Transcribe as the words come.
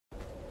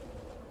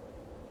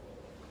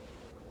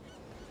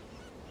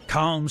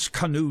Kaom's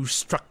canoe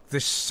struck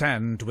this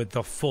sand with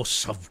the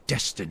force of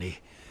destiny.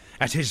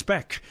 At his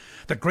beck,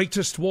 the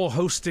greatest war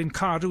host in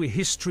Karui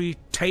history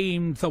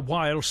tamed the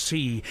wild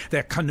sea,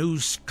 their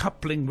canoes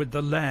coupling with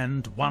the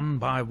land one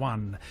by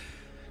one.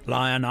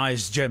 Lion-eyed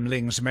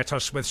gemlings met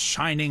us with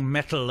shining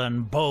metal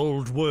and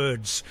bold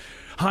words.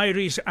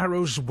 Hyri's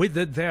arrows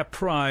withered their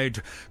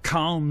pride,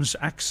 Kaom's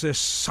axes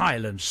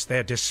silenced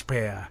their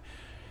despair.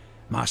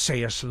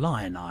 Marseilles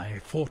Lion-eye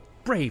fought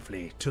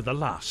bravely to the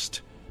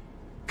last.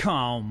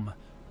 Kaom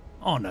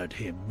honoured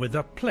him with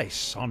a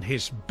place on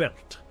his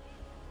belt.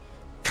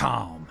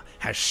 Kaom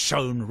has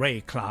shown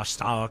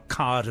Wraeclast our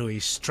Karui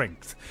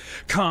strength.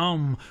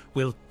 Kaom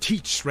will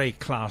teach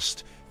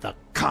Wraeclast the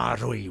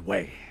Karui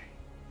way.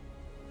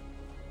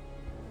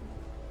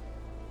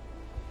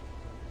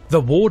 The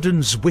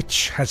Warden's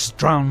witch has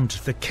drowned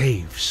the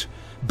caves,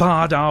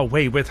 barred our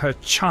way with her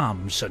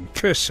charms and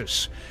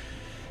curses.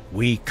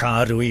 We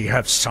Karui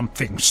have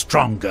something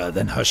stronger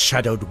than her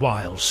shadowed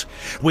wiles.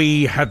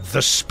 We have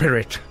the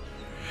spirit.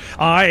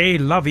 I,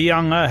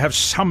 Lavianga, have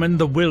summoned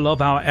the will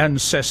of our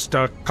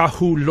ancestor,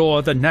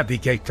 Kahulor the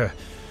Navigator.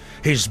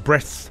 His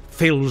breath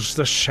fills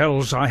the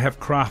shells I have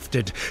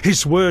crafted.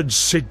 His words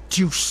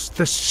seduce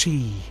the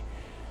sea.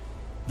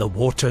 The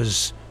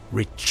waters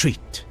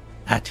retreat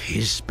at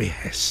his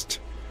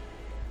behest.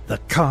 The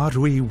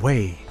Karui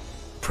way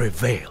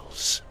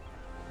prevails.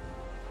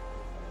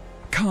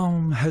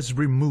 Kaom has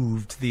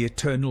removed the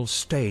eternal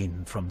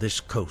stain from this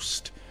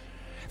coast.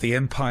 The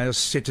Empire's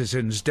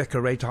citizens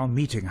decorate our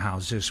meeting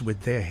houses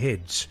with their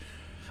heads.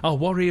 Our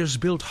warriors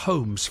build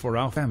homes for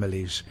our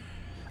families.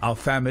 Our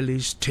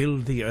families till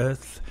the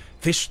earth,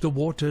 fish the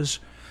waters,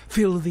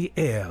 fill the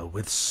air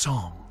with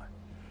song.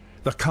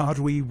 The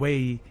Karui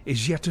way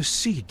is yet a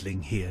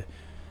seedling here,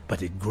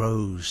 but it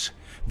grows,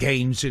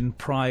 gains in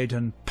pride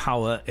and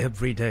power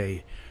every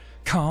day.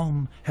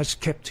 Kaom has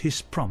kept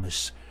his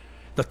promise.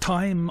 The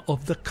time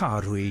of the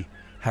Karui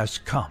has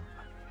come.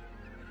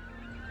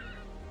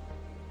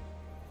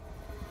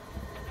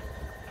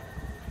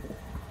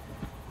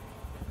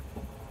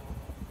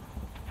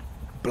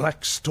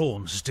 Black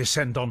storms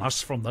descend on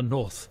us from the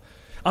north,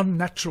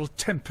 unnatural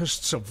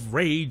tempests of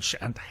rage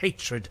and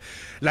hatred,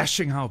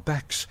 lashing our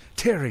backs,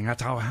 tearing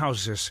at our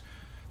houses.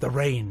 The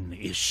rain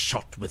is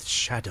shot with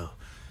shadow.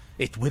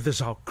 It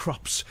withers our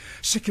crops,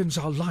 sickens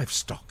our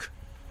livestock.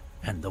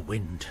 And the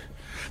wind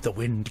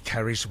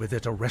carries with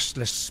it a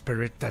restless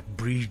spirit that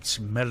breeds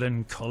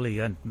melancholy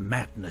and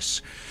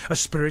madness, a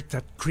spirit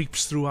that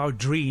creeps through our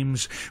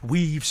dreams,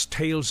 weaves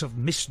tales of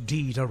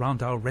misdeed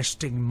around our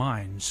resting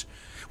minds.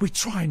 We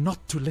try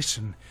not to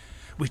listen.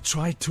 We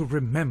try to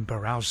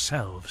remember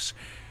ourselves.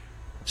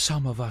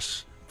 Some of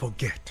us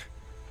forget.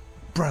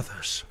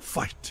 Brothers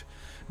fight.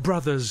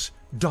 Brothers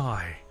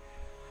die.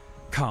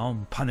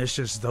 Kaom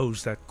punishes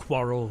those that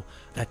quarrel,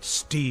 that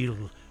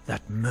steal,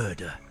 that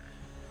murder.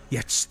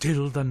 Yet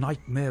still the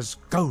nightmares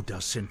goad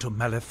us into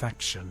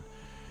malefaction.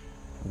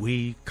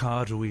 We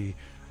Karui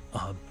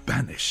are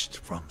banished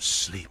from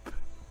sleep.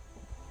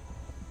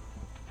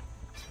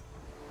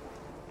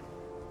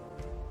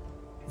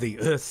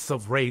 The earth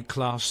of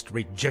Wraeclast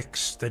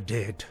rejects the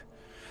dead.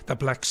 The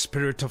black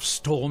spirit of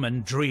storm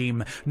and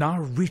dream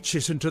now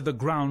reaches into the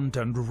ground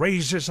and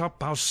raises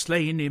up our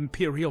slain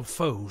imperial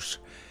foes.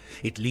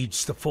 It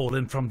leads the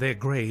fallen from their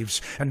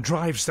graves and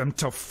drives them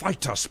to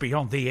fight us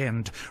beyond the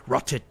end,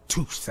 rotted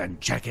tooth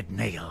and jagged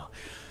nail.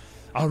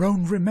 Our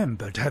own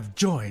remembered have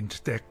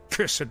joined their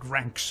cursed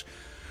ranks.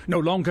 No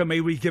longer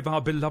may we give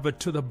our beloved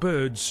to the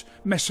birds,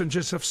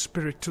 messengers of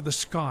spirit to the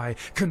sky,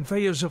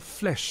 conveyors of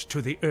flesh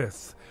to the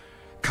earth.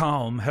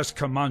 Kaom has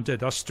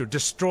commanded us to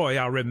destroy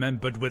our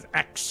remembered with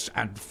axe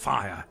and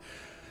fire.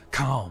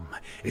 Kaom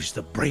is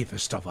the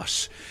bravest of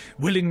us,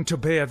 willing to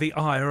bear the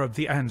ire of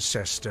the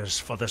ancestors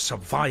for the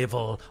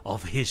survival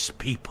of his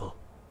people.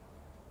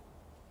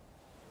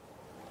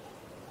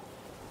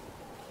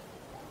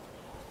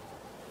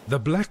 The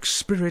black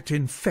spirit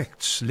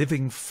infects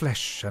living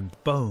flesh and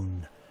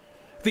bone.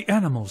 The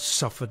animals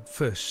suffered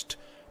first,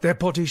 their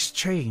bodies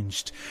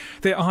changed,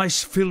 their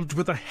eyes filled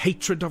with a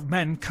hatred of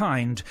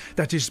mankind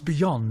that is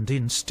beyond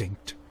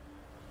instinct.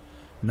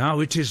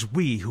 Now it is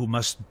we who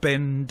must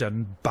bend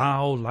and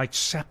bow like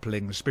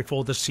saplings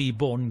before the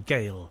sea-born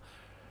gale.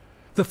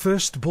 The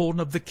firstborn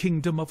of the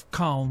kingdom of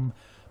Kaom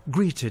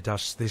greeted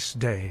us this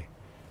day.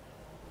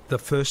 The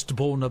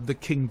firstborn of the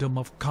kingdom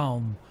of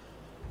Kaom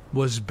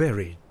was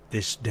buried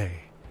this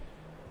day.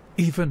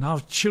 Even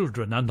our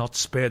children are not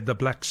spared the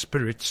black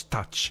spirit's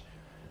touch.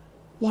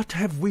 What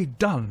have we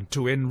done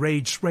to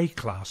enrage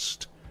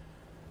Wraeclast?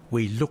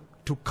 We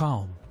look to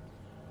Kaom.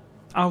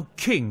 Our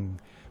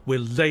king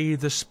will lay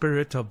the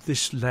spirit of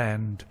this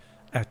land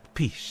at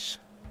peace.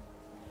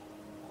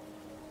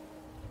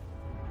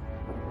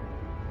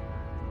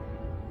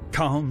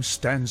 Kaom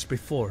stands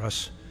before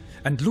us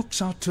and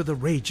looks out to the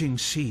raging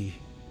sea.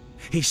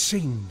 He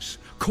sings,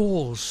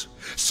 calls,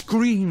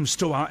 screams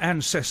to our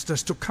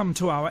ancestors to come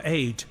to our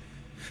aid.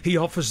 He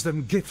offers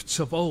them gifts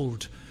of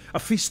old, a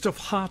feast of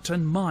heart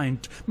and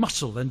mind,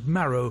 muscle and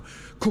marrow,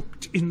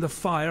 cooked in the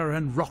fire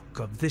and rock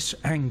of this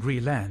angry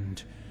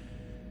land.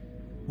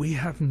 We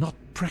have not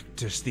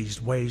practiced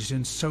these ways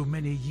in so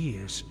many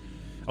years.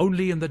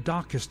 Only in the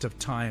darkest of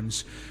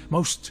times,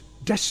 most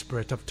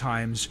desperate of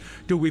times,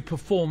 do we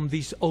perform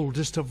these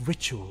oldest of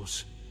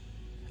rituals.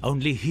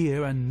 Only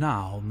here and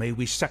now may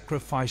we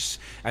sacrifice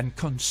and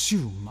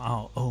consume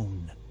our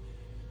own.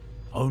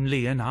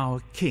 Only in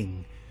our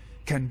King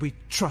can we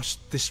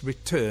trust this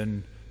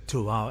return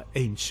to our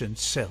ancient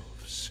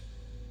selves.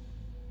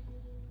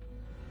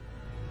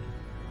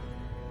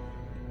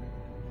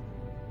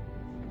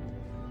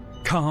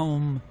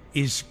 Kaom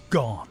is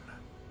gone.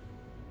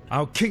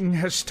 Our king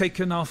has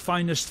taken our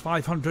finest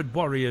 500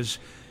 warriors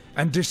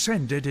and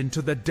descended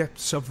into the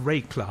depths of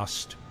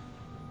Wraeclast.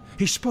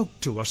 He spoke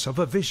to us of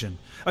a vision,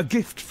 a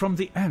gift from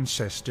the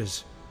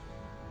ancestors.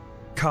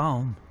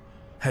 Kaom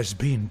has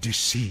been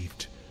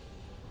deceived.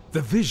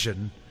 The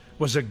vision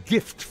was a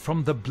gift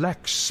from the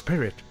Black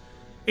Spirit.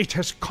 It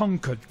has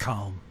conquered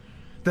Kaom.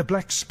 The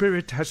Black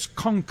Spirit has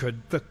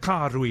conquered the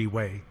Karui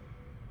way.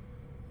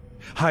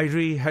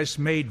 Hyri has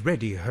made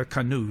ready her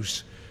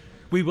canoes.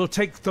 We will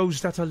take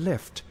those that are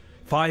left,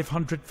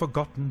 500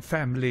 forgotten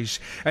families,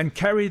 and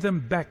carry them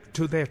back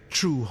to their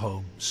true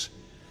homes,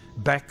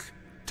 back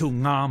to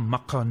Ngā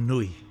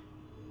Makanui.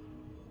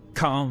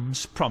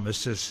 Kaom's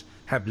promises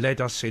have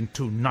led us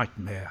into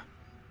nightmare.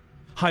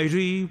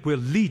 Hyri will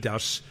lead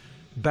us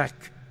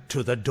back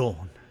to the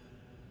dawn.